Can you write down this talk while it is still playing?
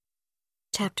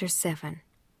Chapter 7.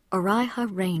 Ariha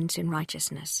reigns in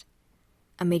righteousness.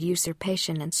 Amid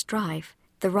usurpation and strife,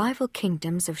 the rival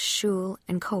kingdoms of Shul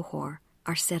and Kohor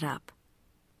are set up.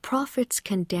 Prophets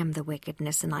condemn the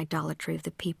wickedness and idolatry of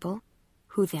the people,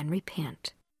 who then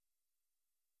repent.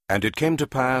 And it came to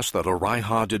pass that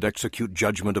Ariha did execute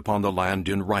judgment upon the land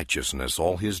in righteousness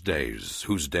all his days,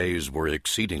 whose days were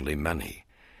exceedingly many.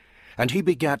 And he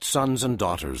begat sons and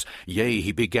daughters, yea,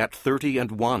 he begat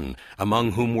 31,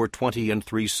 among whom were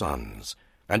 23 sons.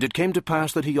 And it came to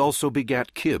pass that he also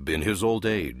begat Kib in his old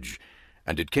age.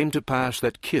 And it came to pass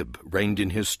that Kib reigned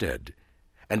in his stead.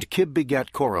 And Kib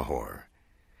begat Korihor.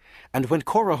 And when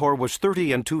Korihor was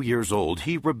 32 years old,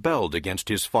 he rebelled against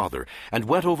his father, and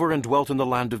went over and dwelt in the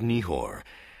land of Nehor.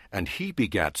 And he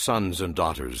begat sons and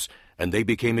daughters, and they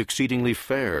became exceedingly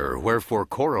fair, wherefore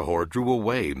Korihor drew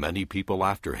away many people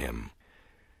after him.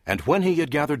 And when he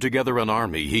had gathered together an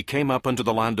army, he came up unto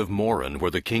the land of Moron, where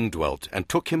the king dwelt, and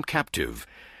took him captive,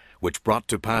 which brought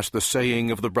to pass the saying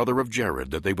of the brother of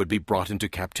Jared, that they would be brought into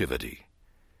captivity.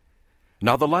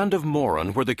 Now the land of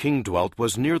Moron, where the king dwelt,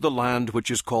 was near the land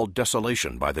which is called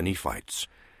Desolation by the Nephites.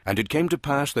 And it came to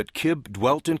pass that Kib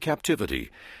dwelt in captivity,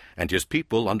 and his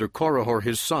people under Korihor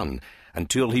his son,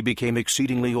 until he became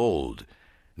exceedingly old.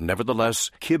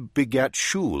 Nevertheless, Kib begat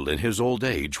Shul in his old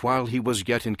age, while he was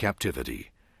yet in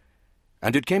captivity.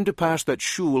 And it came to pass that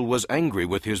Shul was angry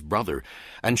with his brother,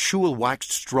 and Shul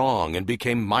waxed strong, and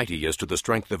became mighty as to the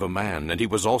strength of a man, and he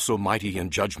was also mighty in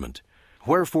judgment.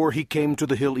 Wherefore he came to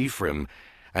the hill Ephraim,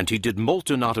 and he did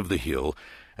molten out of the hill,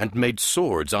 and made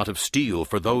swords out of steel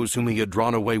for those whom he had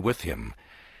drawn away with him.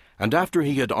 And after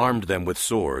he had armed them with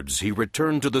swords, he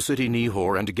returned to the city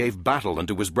Nehor, and gave battle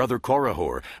unto his brother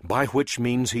Korihor, by which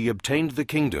means he obtained the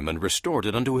kingdom, and restored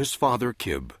it unto his father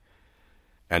Kib.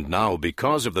 And now,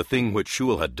 because of the thing which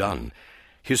Shul had done,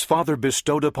 his father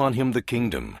bestowed upon him the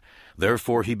kingdom.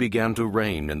 Therefore he began to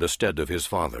reign in the stead of his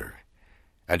father.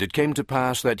 And it came to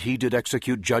pass that he did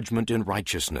execute judgment in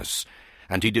righteousness,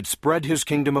 and he did spread his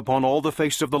kingdom upon all the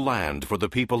face of the land, for the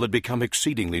people had become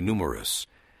exceedingly numerous.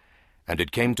 And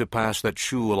it came to pass that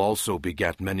Shul also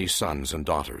begat many sons and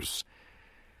daughters.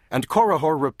 And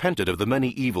Korihor repented of the many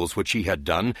evils which he had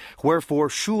done, wherefore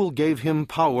Shul gave him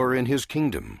power in his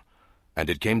kingdom. And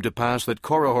it came to pass that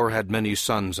Korihor had many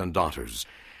sons and daughters.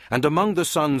 And among the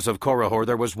sons of Korihor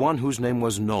there was one whose name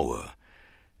was Noah.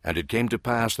 And it came to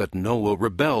pass that Noah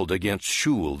rebelled against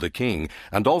Shul the king,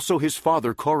 and also his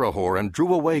father Korihor, and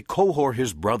drew away Kohor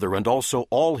his brother, and also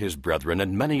all his brethren,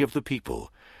 and many of the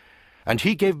people. And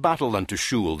he gave battle unto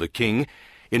Shul the king,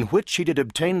 in which he did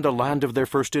obtain the land of their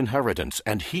first inheritance,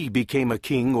 and he became a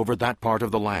king over that part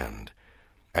of the land.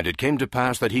 And it came to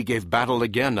pass that he gave battle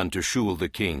again unto Shul the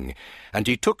king, and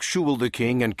he took Shul the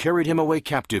king, and carried him away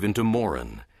captive into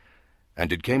Moron.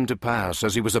 And it came to pass,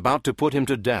 as he was about to put him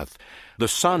to death, the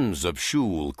sons of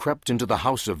Shul crept into the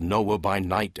house of Noah by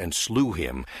night, and slew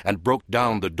him, and broke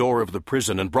down the door of the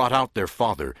prison, and brought out their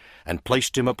father, and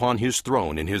placed him upon his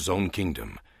throne in his own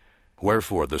kingdom.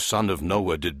 Wherefore the son of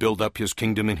Noah did build up his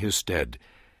kingdom in his stead.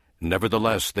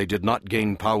 Nevertheless they did not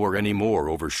gain power any more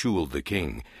over Shul the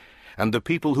king. And the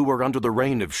people who were under the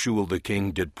reign of Shul the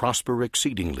king did prosper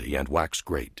exceedingly, and wax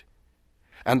great.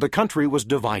 And the country was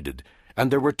divided, and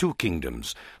there were 2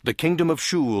 kingdoms, the kingdom of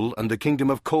Shul, and the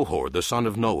kingdom of Kohor the son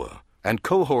of Noah. And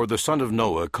Kohor the son of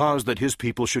Noah caused that his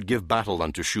people should give battle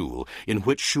unto Shul, in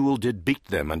which Shul did beat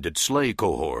them, and did slay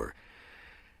Kohor.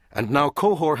 And now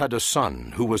Kohor had a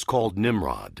son, who was called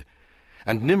Nimrod.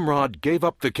 And Nimrod gave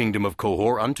up the kingdom of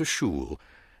Kohor unto Shul,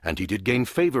 and he did gain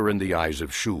favor in the eyes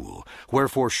of Shul.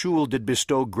 Wherefore Shul did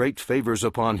bestow great favors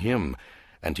upon him,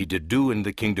 and he did do in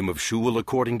the kingdom of Shul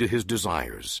according to his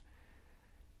desires.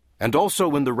 And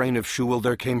also in the reign of Shul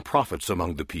there came prophets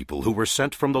among the people, who were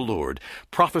sent from the Lord,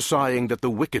 prophesying that the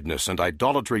wickedness and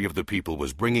idolatry of the people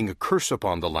was bringing a curse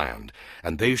upon the land,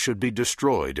 and they should be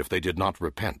destroyed if they did not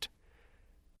repent.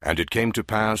 And it came to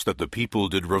pass that the people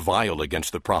did revile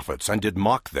against the prophets, and did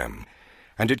mock them.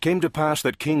 And it came to pass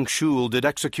that King Shul did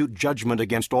execute judgment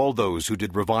against all those who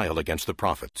did revile against the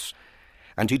prophets.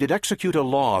 And he did execute a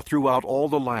law throughout all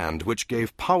the land, which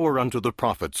gave power unto the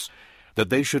prophets, that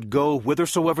they should go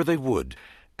whithersoever they would,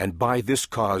 and by this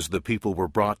cause the people were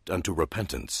brought unto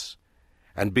repentance.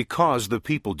 And because the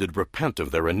people did repent of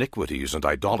their iniquities and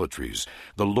idolatries,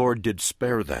 the Lord did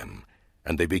spare them,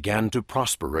 and they began to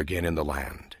prosper again in the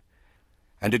land.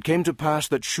 And it came to pass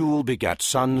that Shul begat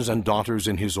sons and daughters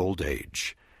in his old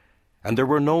age. And there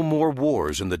were no more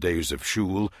wars in the days of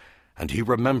Shul, and he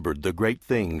remembered the great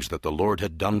things that the Lord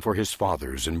had done for his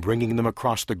fathers in bringing them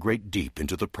across the great deep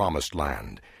into the promised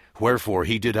land. Wherefore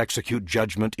he did execute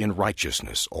judgment in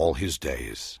righteousness all his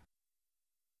days.